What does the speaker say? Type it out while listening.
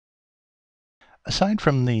Aside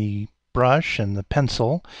from the brush and the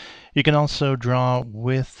pencil, you can also draw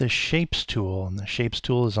with the Shapes tool. And the Shapes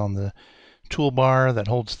tool is on the toolbar that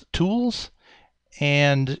holds the tools.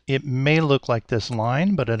 And it may look like this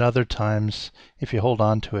line, but at other times, if you hold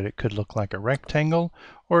on to it, it could look like a rectangle,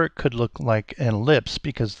 or it could look like an ellipse,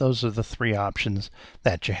 because those are the three options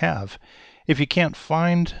that you have. If you can't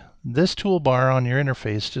find this toolbar on your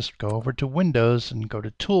interface, just go over to Windows and go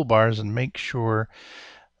to Toolbars and make sure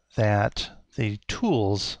that the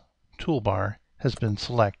Tools toolbar has been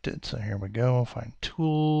selected. So here we go, find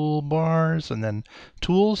Toolbars and then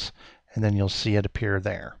Tools, and then you'll see it appear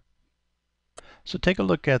there. So take a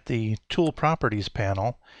look at the Tool Properties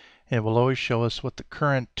panel. It will always show us what the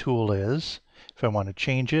current tool is. If I want to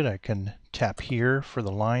change it, I can tap here for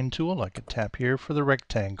the line tool. I can tap here for the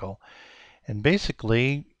rectangle. And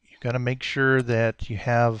basically, you've got to make sure that you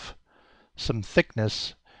have some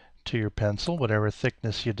thickness to your pencil, whatever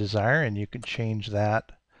thickness you desire, and you can change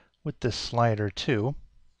that with this slider too.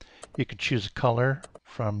 You can choose a color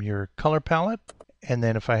from your color palette, and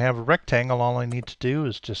then if I have a rectangle, all I need to do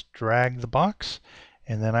is just drag the box,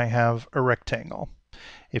 and then I have a rectangle.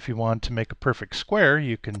 If you want to make a perfect square,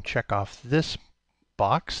 you can check off this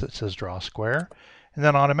box that says Draw Square, and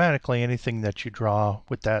then automatically anything that you draw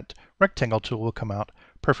with that rectangle tool will come out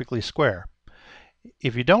perfectly square.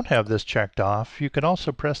 If you don't have this checked off, you can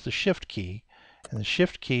also press the Shift key, and the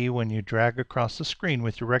Shift key, when you drag across the screen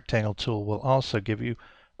with your rectangle tool, will also give you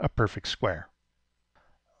a perfect square.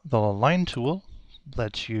 The Line tool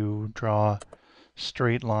lets you draw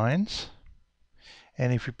straight lines,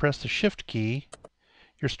 and if you press the Shift key,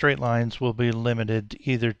 your straight lines will be limited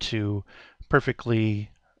either to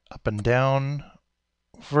perfectly up and down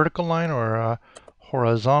vertical line, or a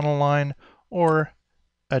horizontal line, or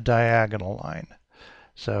a diagonal line.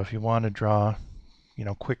 So if you want to draw,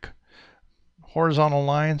 quick horizontal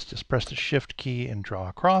lines, just press the Shift key and draw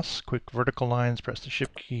across. Quick vertical lines, press the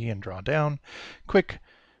Shift key and draw down. Quick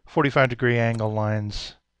 45-degree angle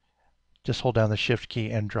lines, just hold down the Shift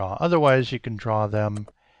key and draw. Otherwise, you can draw them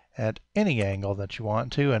at any angle that you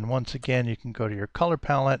want to. And once again, you can go to your color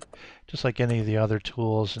palette, just like any of the other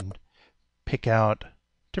tools, and pick out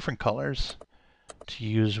different colors to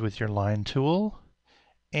use with your line tool.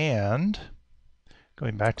 And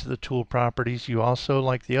going back to the tool properties, you also,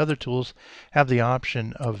 like the other tools, have the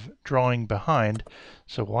option of drawing behind.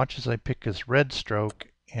 So watch as I pick this red stroke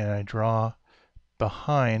and I draw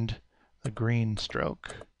behind the green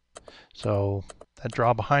stroke. So that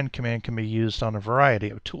draw behind command can be used on a variety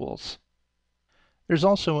of tools. There's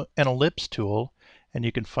also an ellipse tool, and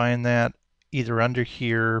you can find that either under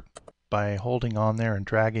here by holding on there and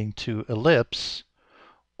dragging to ellipse,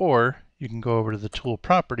 or you can go over to the tool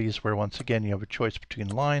properties, where once again you have a choice between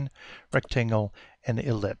line, rectangle, and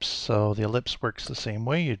ellipse. So the ellipse works the same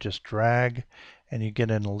way. You just drag and you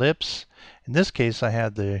get an ellipse. In this case, I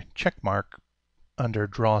had the check mark under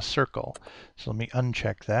draw circle. So let me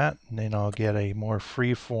uncheck that, and then I'll get a more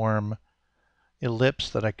free-form ellipse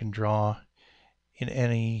that I can draw in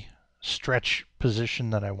any stretch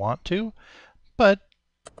position that I want to. But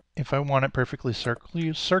if I want it perfectly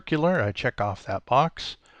circular, I check off that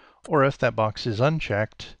box. Or if that box is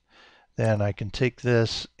unchecked, then I can take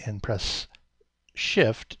this and press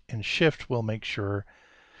Shift, and Shift will make sure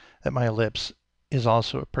that my ellipse is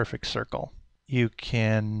also a perfect circle. You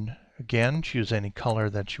can, again, choose any color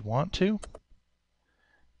that you want to.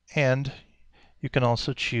 And you can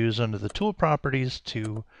also choose under the tool properties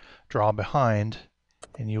to draw behind,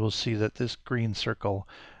 and you will see that this green circle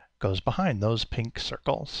goes behind those pink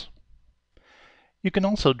circles. You can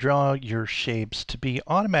also draw your shapes to be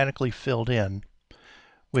automatically filled in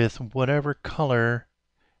with whatever color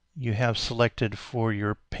you have selected for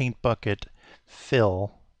your paint bucket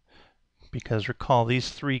fill, because recall,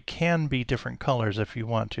 these three can be different colors if you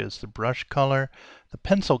want to. It's the brush color, the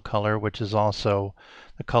pencil color, which is also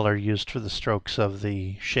the color used for the strokes of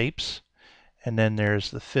the shapes, and then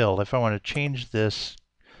there's the fill. If I want to change this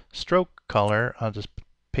stroke color, I'll just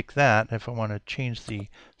pick that. If I want to change the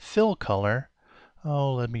fill color,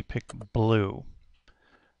 let me pick blue.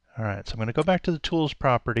 All right, so I'm going to go back to the Tools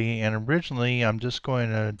property, and originally I'm just going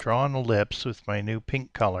to draw an ellipse with my new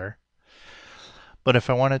pink color. But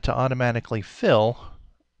if I want it to automatically fill,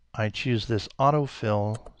 I choose this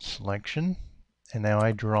autofill selection, and now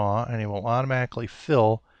I draw, and it will automatically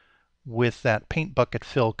fill with that paint bucket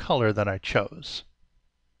fill color that I chose.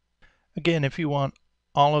 Again, if you want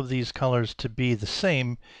all of these colors to be the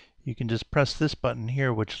same, you can just press this button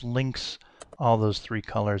here, which links all those three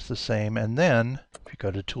colors the same. And then if you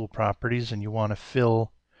go to Tool Properties and you want to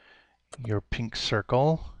fill your pink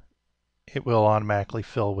circle, it will automatically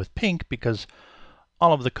fill with pink, because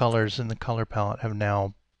all of the colors in the color palette have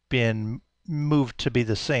now been moved to be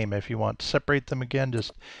the same. If you want to separate them again,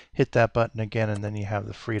 just hit that button again, and then you have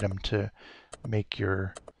the freedom to make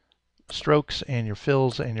your strokes and your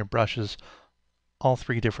fills and your brushes all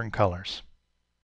 3 different colors.